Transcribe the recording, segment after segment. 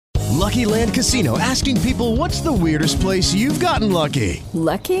Lucky Land Casino, asking people, what's the weirdest place you've gotten lucky?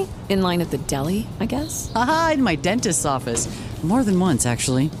 Lucky? In line at the deli, I guess? Aha, in my dentist's office. More than once,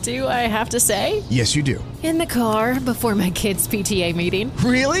 actually. Do I have to say? Yes, you do. In the car before my kids' PTA meeting.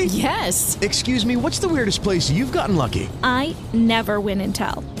 Really? Yes. Excuse me, what's the weirdest place you've gotten lucky? I never win and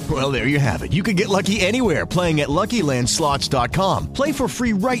tell. Well, there you have it. You can get lucky anywhere, playing at LuckyLandSlots.com. Play for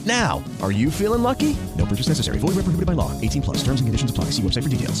free right now. Are you feeling lucky? No purchase necessary. Void where prohibited by law. 18 plus. Terms and conditions apply. See website for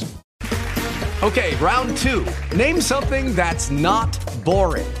details. Okay, round two. Name something that's not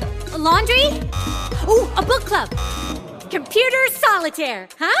boring. A laundry? Ooh, a book club. Computer solitaire,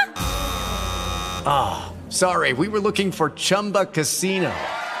 huh? Ah, sorry, we were looking for Chumba Casino.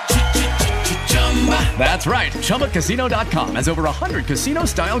 That's right, ChumbaCasino.com has over 100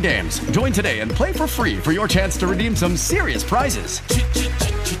 casino-style games. Join today and play for free for your chance to redeem some serious prizes.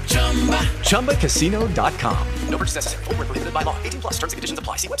 ChumbaCasino.com. No purchase necessary. Void where prohibited by law. 18 plus. Terms and conditions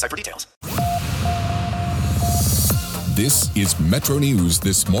apply. See website for details. This is Metro News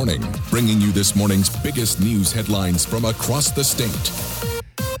This Morning, bringing you this morning's biggest news headlines from across the state.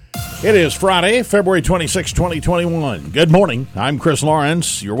 It is Friday, February 26, 2021. Good morning. I'm Chris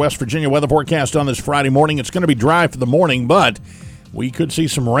Lawrence, your West Virginia weather forecast on this Friday morning. It's going to be dry for the morning, but we could see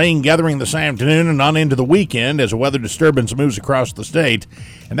some rain gathering this afternoon and on into the weekend as a weather disturbance moves across the state.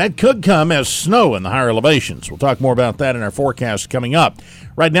 And that could come as snow in the higher elevations. We'll talk more about that in our forecast coming up.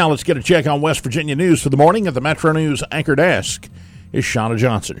 Right now, let's get a check on West Virginia news for the morning at the Metro News Anchor Desk is Shauna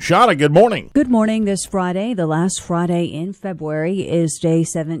Johnson. Shauna, good morning. Good morning. This Friday, the last Friday in February, is day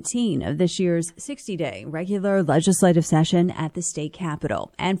 17 of this year's 60-day regular legislative session at the state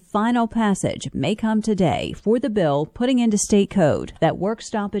capitol. And final passage may come today for the bill putting into state code that work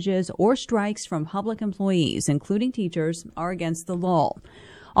stoppages or strikes from public employees, including teachers, are against the law.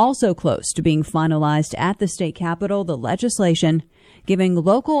 Also close to being finalized at the state capitol, the legislation giving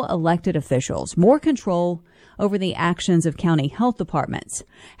local elected officials more control over the actions of county health departments.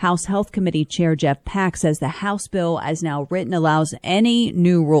 House Health Committee Chair Jeff Pack says the House bill, as now written, allows any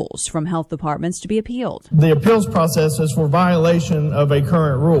new rules from health departments to be appealed. The appeals process is for violation of a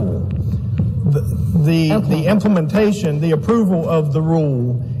current rule. The implementation, the approval of the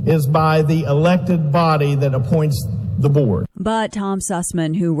rule is by the elected body that appoints the board. But Tom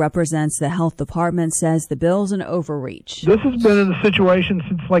Sussman, who represents the health department, says the bill's an overreach. This has been in a situation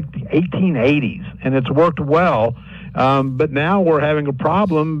since like the 1880s, and it's worked well. But now we're having a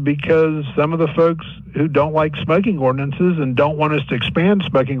problem because some of the folks who don't like smoking ordinances and don't want us to expand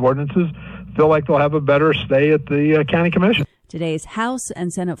smoking ordinances feel like they'll have a better stay at the county commission. Today's House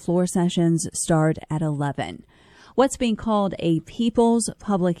and Senate floor sessions start at 11. What's being called a People's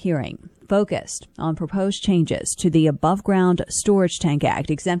Public Hearing, focused on proposed changes to the Above-Ground Storage Tank Act,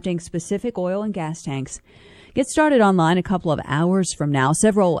 exempting specific oil and gas tanks, gets started online a couple of hours from now.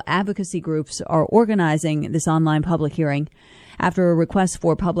 Several advocacy groups are organizing this online public hearing after requests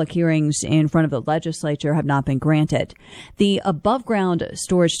for public hearings in front of the legislature have not been granted. The Above-Ground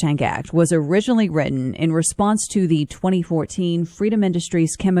Storage Tank Act was originally written in response to the 2014 Freedom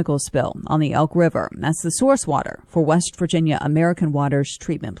Industries chemical spill on the Elk River. That's the source water for West Virginia American Water's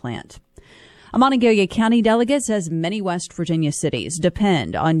treatment plant. A Monongalia County delegate says many West Virginia cities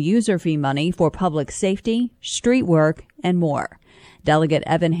depend on user fee money for public safety, street work, and more. Delegate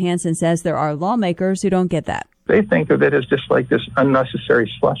Evan Hansen says there are lawmakers who don't get that. They think of it as just like this unnecessary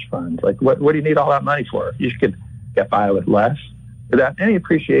slush fund. Like, what do you need all that money for? You could get by with less. Without any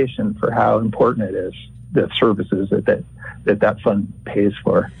appreciation for how important it is, the services that fund pays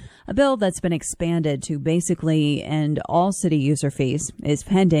for. A bill that's been expanded to basically end all city user fees is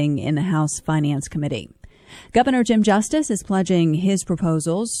pending in the House Finance Committee. Governor Jim Justice is pledging his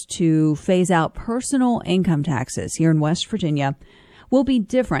proposals to phase out personal income taxes here in West Virginia will be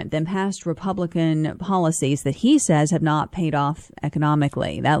different than past Republican policies that he says have not paid off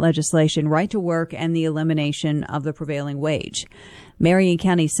economically. That legislation, right to work, and the elimination of the prevailing wage. Marion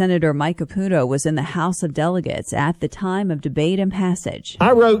County Senator Mike Caputo was in the House of Delegates at the time of debate and passage.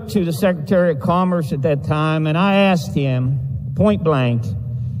 I wrote to the Secretary of Commerce at that time, and I asked him, point blank,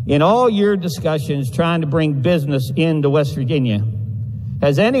 in all your discussions trying to bring business into West Virginia,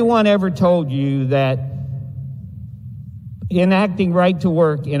 has anyone ever told you that enacting right to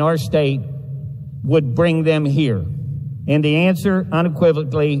work in our state would bring them here? And the answer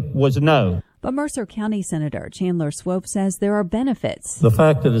unequivocally was no. But Mercer County Senator Chandler Swope says there are benefits. The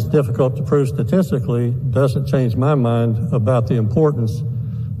fact that it's difficult to prove statistically doesn't change my mind about the importance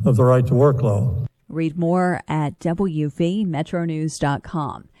of the right to work law. Read more at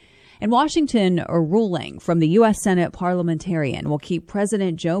WVMetroNews.com. In Washington, a ruling from the U.S. Senate parliamentarian will keep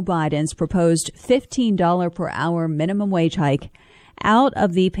President Joe Biden's proposed $15 per hour minimum wage hike out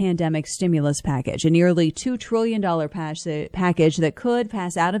of the pandemic stimulus package, a nearly $2 trillion package that could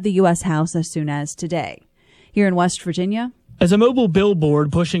pass out of the U.S. House as soon as today. Here in West Virginia, as a mobile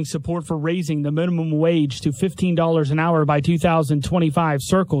billboard pushing support for raising the minimum wage to $15 an hour by 2025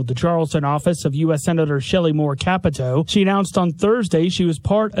 circled the Charleston office of U.S. Senator Shelley Moore Capito, she announced on Thursday she was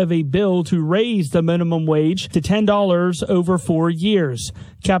part of a bill to raise the minimum wage to $10 over 4 years.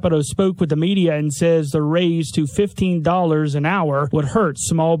 Capito spoke with the media and says the raise to $15 an hour would hurt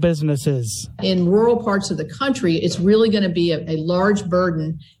small businesses. In rural parts of the country, it's really going to be a large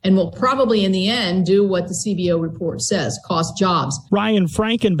burden and will probably in the end do what the CBO report says, cost jobs. Ryan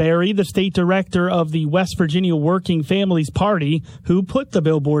Frankenberry, the state director of the West Virginia Working Families Party, who put the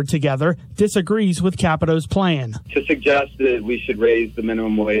billboard together, disagrees with Capito's plan. To suggest that we should raise the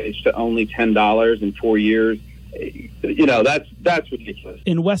minimum wage to only $10 in 4 years, that's ridiculous.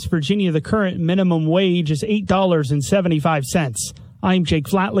 In West Virginia, the current minimum wage is $8.75. I'm Jake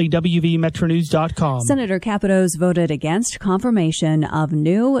Flatley, WVMetroNews.com. Senator Capito's voted against confirmation of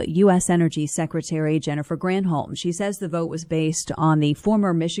new U.S. Energy Secretary Jennifer Granholm. She says the vote was based on the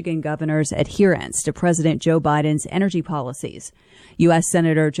former Michigan governor's adherence to President Joe Biden's energy policies. U.S.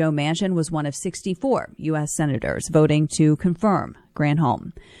 Senator Joe Manchin was one of 64 U.S. senators voting to confirm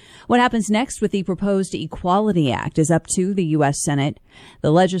Granholm. What happens next with the proposed Equality Act is up to the U.S. Senate.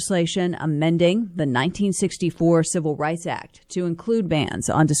 The legislation amending the 1964 Civil Rights Act to include bans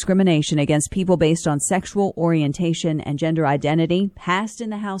on discrimination against people based on sexual orientation and gender identity passed in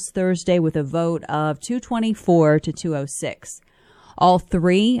the House Thursday with a vote of 224 to 206. All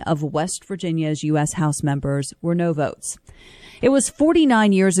three of West Virginia's U.S. House members were no votes. It was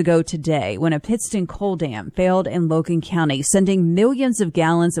 49 years ago today when a Pittston coal dam failed in Logan County, sending millions of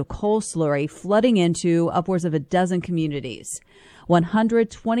gallons of coal slurry flooding into upwards of a dozen communities.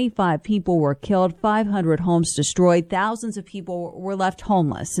 125 people were killed, 500 homes destroyed, thousands of people were left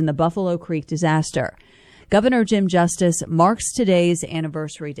homeless in the Buffalo Creek disaster. Governor Jim Justice marks today's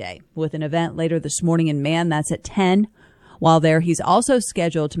anniversary day with an event later this morning in Man. That's at 10. While there, he's also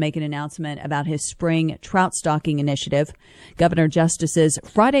scheduled to make an announcement about his spring trout stocking initiative. Governor Justice's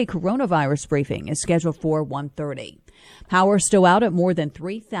Friday coronavirus briefing is scheduled for 1:30. Power still out at more than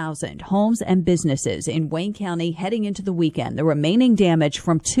 3,000 homes and businesses in Wayne County heading into the weekend, the remaining damage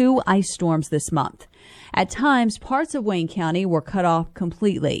from 2 ice storms this month. At times, parts of Wayne County were cut off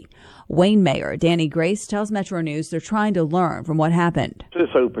completely. Wayne Mayor Danny Grace tells Metro News they're trying to learn from what happened. This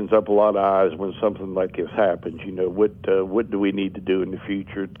opens up a lot of eyes when something like this happens. You know, what do we need to do in the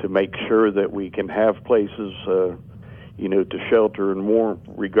future to make sure that we can have places, to shelter and warm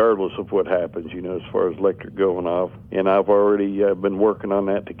regardless of what happens, as far as electric going off. And I've already been working on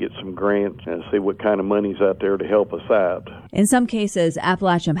that to get some grants and see what kind of money's out there to help us out. In some cases,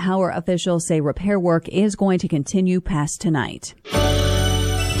 Appalachian Power officials say repair work is going to continue past tonight.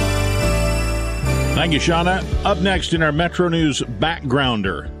 Thank you, Shauna. Up next in our Metro News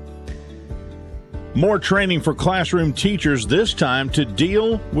Backgrounder. More training for classroom teachers, this time to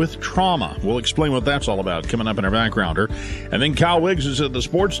deal with trauma. We'll explain what that's all about coming up in our Backgrounder. And then Kyle Wiggs is at the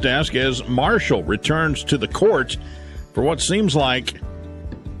sports desk as Marshall returns to the court for what seems like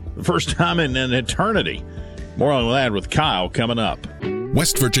the first time in an eternity. More on that with Kyle coming up.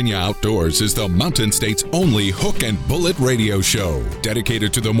 West Virginia Outdoors is the Mountain State's only hook and bullet radio show,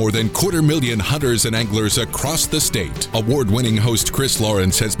 dedicated to the more than 250,000 hunters and anglers across the state. Award-winning host Chris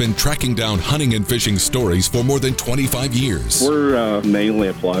Lawrence has been tracking down hunting and fishing stories for more than 25 years. We're mainly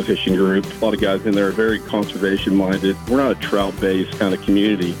a fly fishing group. A lot of guys in there are very conservation-minded. We're not a trout-based kind of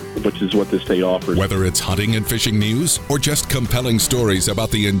community, which is what this state offers. Whether it's hunting and fishing news or just compelling stories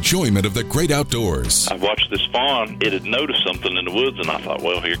about the enjoyment of the great outdoors. I've watched this fawn. It had noticed something in the woods, and I thought,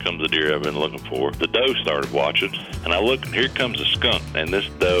 well, here comes the deer I've been looking for. The doe started watching, and I look, and here comes a skunk, and this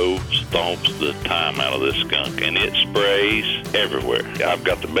doe stomps the time out of this skunk, and it sprays everywhere. I've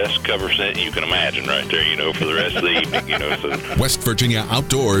got the best cover scent you can imagine right there, for the rest of the evening, So. West Virginia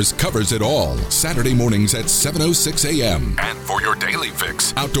Outdoors covers it all. Saturday mornings at 7:06 a.m. And for your daily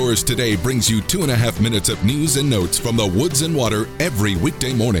fix, Outdoors Today brings you 2.5 minutes of news and notes from the woods and water every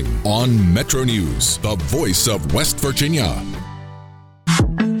weekday morning on Metro News, the voice of West Virginia.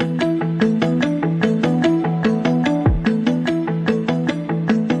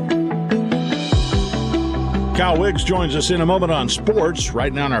 Kyle Wiggs joins us in a moment on sports.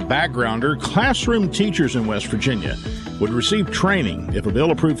 Right now in our Backgrounder, classroom teachers in West Virginia would receive training if a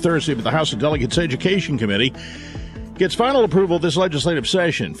bill approved Thursday by the House of Delegates Education Committee gets final approval this legislative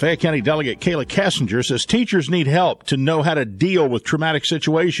session. Fayette County Delegate Kayla Kessinger says teachers need help to know how to deal with traumatic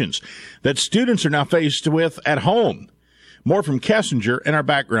situations that students are now faced with at home. More from Kessinger in our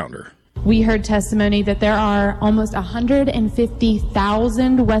Backgrounder. We heard testimony that there are almost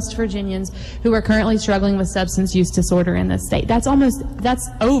 150,000 West Virginians who are currently struggling with substance use disorder in this state. That's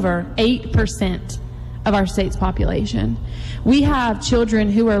over 8% of our state's population. We have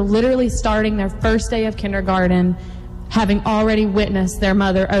children who are literally starting their first day of kindergarten having already witnessed their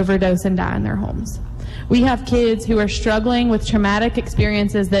mother overdose and die in their homes. We have kids who are struggling with traumatic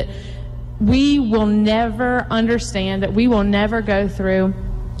experiences that we will never understand, that we will never go through.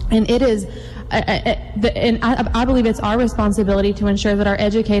 And it is, I believe it's our responsibility to ensure that our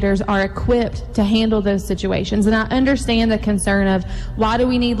educators are equipped to handle those situations. And I understand the concern of why do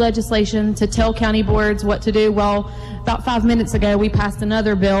we need legislation to tell county boards what to do? Well, about 5 minutes ago, we passed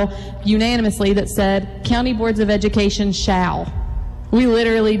another bill unanimously that said county boards of education shall. We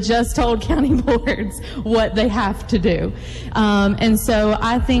literally just told county boards what they have to do. And so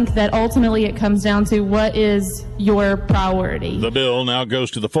I think that ultimately it comes down to what is your priority. The bill now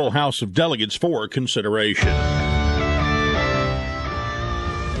goes to the full House of Delegates for consideration.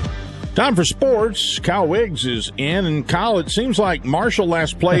 Time for sports. Kyle Wiggs is in. And Kyle, it seems like Marshall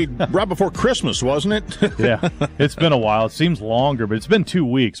last played right before Christmas, wasn't it? Yeah, it's been a while. It seems longer, but it's been 2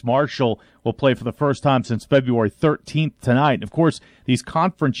 weeks. Marshall will play for the first time since February 13th tonight. And of course, these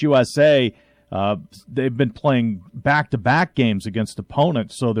Conference USA, they've been playing back-to-back games against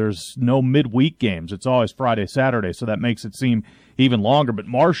opponents, so there's no midweek games. It's always Friday, Saturday, so that makes it seem even longer. But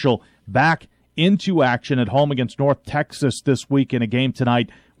Marshall back into action at home against North Texas this week in a game tonight,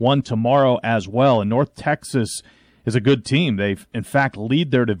 one tomorrow as well. And North Texas is a good team. They, in fact,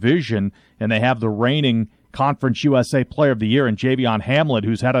 lead their division, and they have the reigning Conference USA Player of the Year in Javion Hamlet,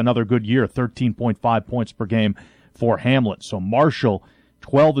 who's had another good year, 13.5 points per game for Hamlet. So Marshall,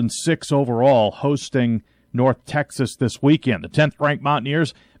 12-6 overall, hosting North Texas this weekend. The 10th-ranked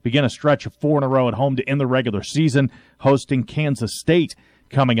Mountaineers begin a stretch of 4 in a row at home to end the regular season, hosting Kansas State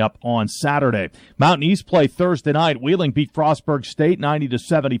coming up on Saturday. Mountain East play Thursday night. Wheeling beat Frostburg State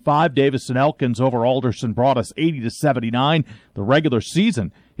 90-75. Davis and Elkins over Alderson brought us 80-79. The regular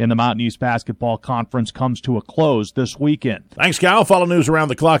season in the Mountain East Basketball Conference comes to a close this weekend. Thanks, Kyle. Follow news around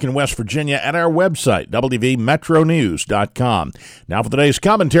the clock in West Virginia at our website, wvmetronews.com. Now for today's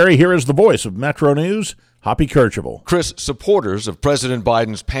commentary, here is the voice of Metro News, Hoppy Kercheval. Chris, supporters of President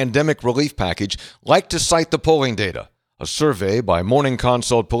Biden's pandemic relief package like to cite the polling data. A survey by Morning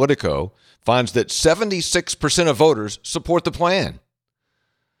Consult Politico finds that 76% of voters support the plan.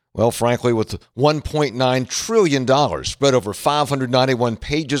 Well, frankly, with $1.9 trillion spread over 591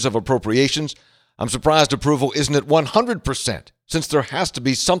 pages of appropriations, I'm surprised approval isn't at 100%, since there has to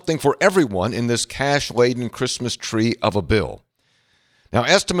be something for everyone in this cash-laden Christmas tree of a bill. Now,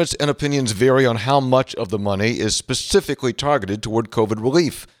 estimates and opinions vary on how much of the money is specifically targeted toward COVID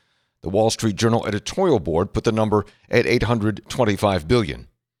relief. The Wall Street Journal editorial board put the number at $825 billion.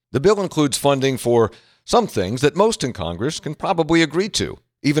 The bill includes funding for some things that most in Congress can probably agree to,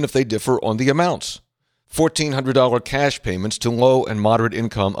 even if they differ on the amounts. $1,400 cash payments to low and moderate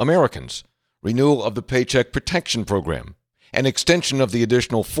income Americans, renewal of the Paycheck Protection Program, an extension of the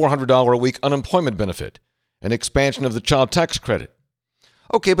additional $400 a week unemployment benefit, an expansion of the child tax credit.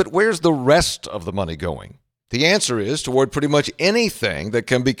 Okay, but where's the rest of the money going? The answer is toward pretty much anything that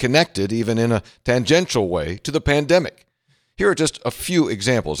can be connected, even in a tangential way, to the pandemic. Here are just a few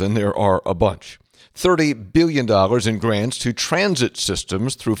examples, and there are a bunch. $30 billion in grants to transit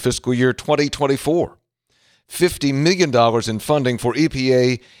systems through fiscal year 2024. $50 million in funding for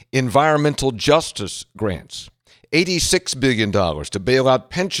EPA environmental justice grants. $86 billion to bail out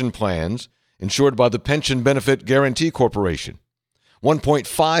pension plans insured by the Pension Benefit Guarantee Corporation.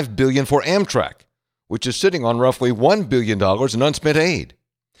 $1.5 billion for Amtrak, which is sitting on roughly $1 billion in unspent aid.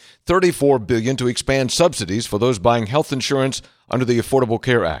 $34 billion to expand subsidies for those buying health insurance under the Affordable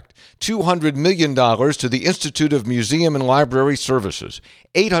Care Act. $200 million to the Institute of Museum and Library Services.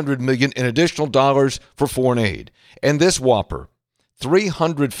 $800 million in additional dollars for foreign aid. And this whopper,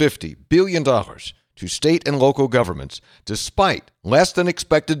 $350 billion to state and local governments, despite less than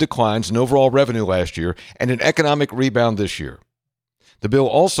expected declines in overall revenue last year and an economic rebound this year. The bill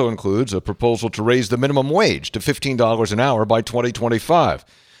also includes a proposal to raise the minimum wage to $15 an hour by 2025.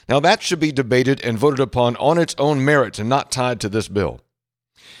 Now, that should be debated and voted upon on its own merits and not tied to this bill.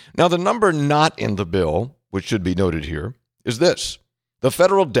 Now, the number not in the bill, which should be noted here, is this. The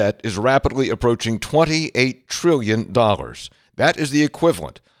federal debt is rapidly approaching $28 trillion. That is the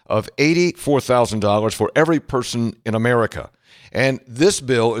equivalent of $84,000 for every person in America. And this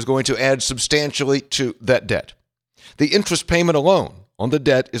bill is going to add substantially to that debt. The interest payment alone on the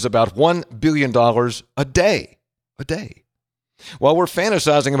debt is about $1 billion a day. While we're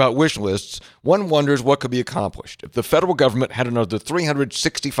fantasizing about wish lists, one wonders what could be accomplished if the federal government had another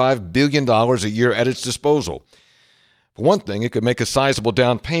 $365 billion a year at its disposal. For one thing, it could make a sizable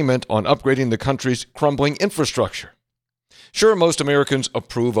down payment on upgrading the country's crumbling infrastructure. Sure, most Americans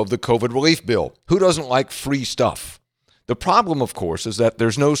approve of the COVID relief bill. Who doesn't like free stuff? The problem, of course, is that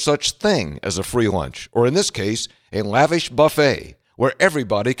there's no such thing as a free lunch, or in this case, a lavish buffet where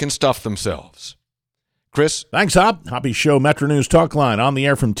everybody can stuff themselves. Chris? Thanks, Hop. Hoppy's show, Metro News Talk Line, on the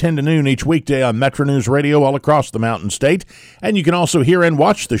air from 10 to noon each weekday on Metro News Radio all across the Mountain State. And you can also hear and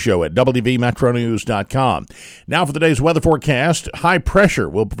watch the show at WVMetroNews.com. Now for the day's weather forecast. High pressure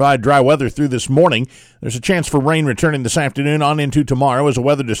will provide dry weather through this morning. There's a chance for rain returning this afternoon on into tomorrow as a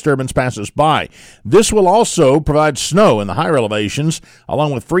weather disturbance passes by. This will also provide snow in the higher elevations,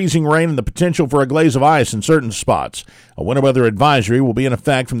 along with freezing rain and the potential for a glaze of ice in certain spots. A winter weather advisory will be in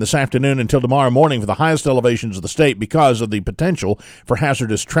effect from this afternoon until tomorrow morning for the highest elevations of the state because of the potential for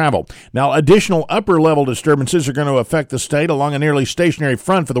hazardous travel. Now, additional upper-level disturbances are going to affect the state along a nearly stationary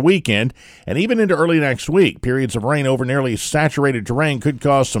front for the weekend and even into early next week. Periods of rain over nearly saturated terrain could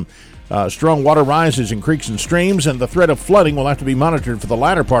cause some strong water rises in creeks and streams, and the threat of flooding will have to be monitored for the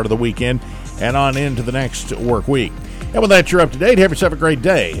latter part of the weekend and on into the next work week. And with that, you're up to date. Have yourself a great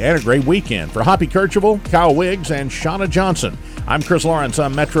day and a great weekend. For Hoppy Kercheval, Kyle Wiggs, and Shauna Johnson, I'm Chris Lawrence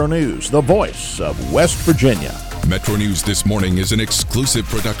on Metro News, the voice of West Virginia. Metro News This Morning is an exclusive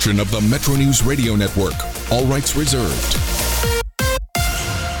production of the Metro News Radio Network. All rights reserved.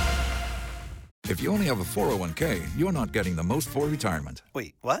 If you only have a 401k, you're not getting the most for retirement.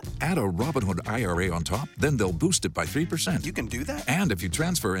 Wait, what? Add a Robinhood IRA on top, then they'll boost it by 3%. You can do that? And if you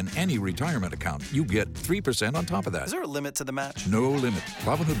transfer in any retirement account, you get 3% on top of that. Is there a limit to the match? No limit.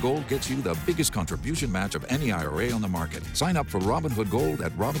 Robinhood Gold gets you the biggest contribution match of any IRA on the market. Sign up for Robinhood Gold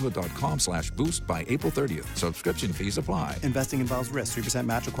at Robinhood.com/boost by April 30th. Subscription fees apply. Investing involves risk. 3%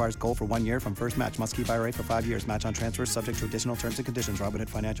 match requires gold for 1 year from first match. Must keep IRA for 5 years. Match on transfers subject to additional terms and conditions. Robinhood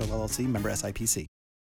Financial LLC, member SIPC.